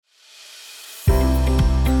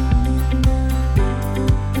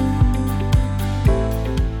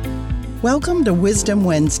Welcome to Wisdom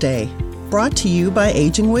Wednesday, brought to you by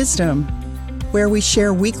Aging Wisdom, where we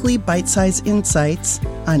share weekly bite-sized insights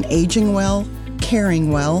on aging well,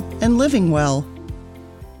 caring well, and living well.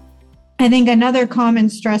 I think another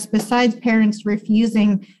common stress besides parents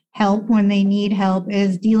refusing help when they need help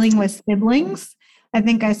is dealing with siblings. I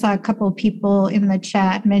think I saw a couple of people in the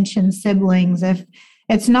chat mention siblings. If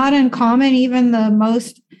it's not uncommon, even the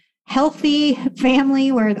most healthy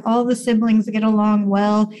family where all the siblings get along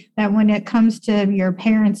well, that when it comes to your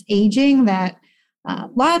parents aging, that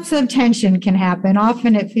lots of tension can happen.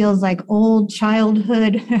 Often it feels like old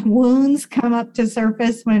childhood wounds come up to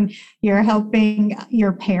surface when you're helping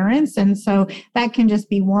your parents. And so that can just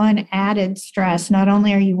be one added stress. Not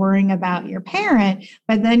only are you worrying about your parent,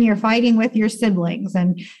 but then you're fighting with your siblings.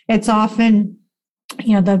 And it's often,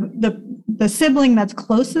 the sibling that's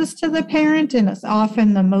closest to the parent, and it's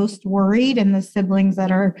often the most worried, and the siblings that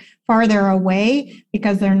are farther away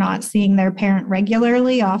because they're not seeing their parent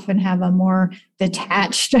regularly often have a more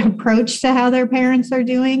detached approach to how their parents are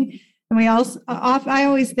doing. And I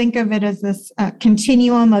always think of it as this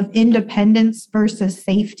continuum of independence versus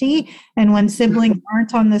safety. And when siblings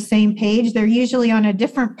aren't on the same page, they're usually on a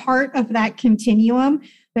different part of that continuum.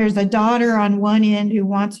 There's a daughter on one end who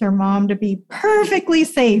wants her mom to be perfectly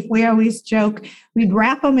safe. We always joke we'd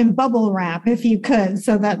wrap them in bubble wrap if you could,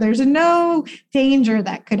 so that there's no danger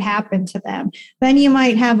that could happen to them. Then you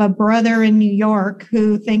might have a brother in New York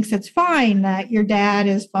who thinks it's fine that your dad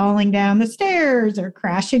is falling down the stairs or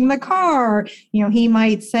crashing the car. He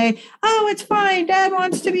might say, oh, it's fine. Dad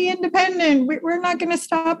wants to be independent. We're not going to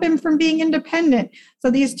stop him from being independent.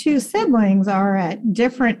 So these two siblings are at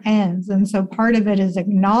different ends. And so part of it is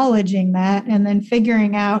acknowledging that and then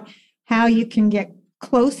figuring out how you can get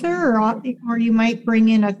closer, or you might bring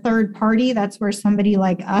in a third party. That's where somebody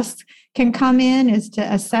like us can come in, is to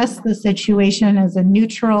assess the situation as a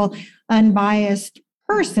neutral, unbiased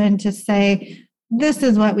person to say, this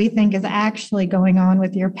is what we think is actually going on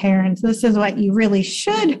with your parents. This is what you really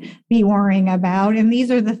should be worrying about. And these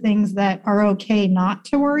are the things that are okay not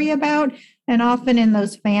to worry about. And often in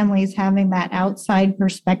those families, having that outside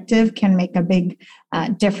perspective can make a big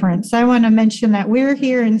difference. I want to mention that we're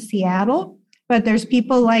here in Seattle, but there's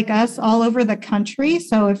people like us all over the country.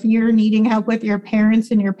 So if you're needing help with your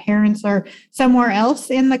parents and your parents are somewhere else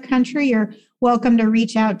in the country, you're welcome to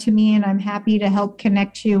reach out to me, and I'm happy to help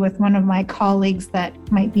connect you with one of my colleagues that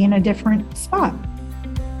might be in a different spot.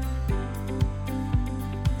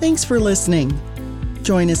 Thanks for listening.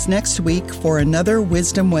 Join us next week for another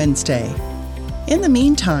Wisdom Wednesday. In the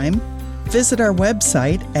meantime, visit our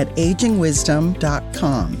website at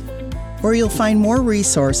agingwisdom.com, where you'll find more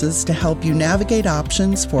resources to help you navigate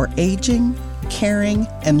options for aging, caring,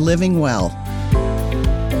 and living well.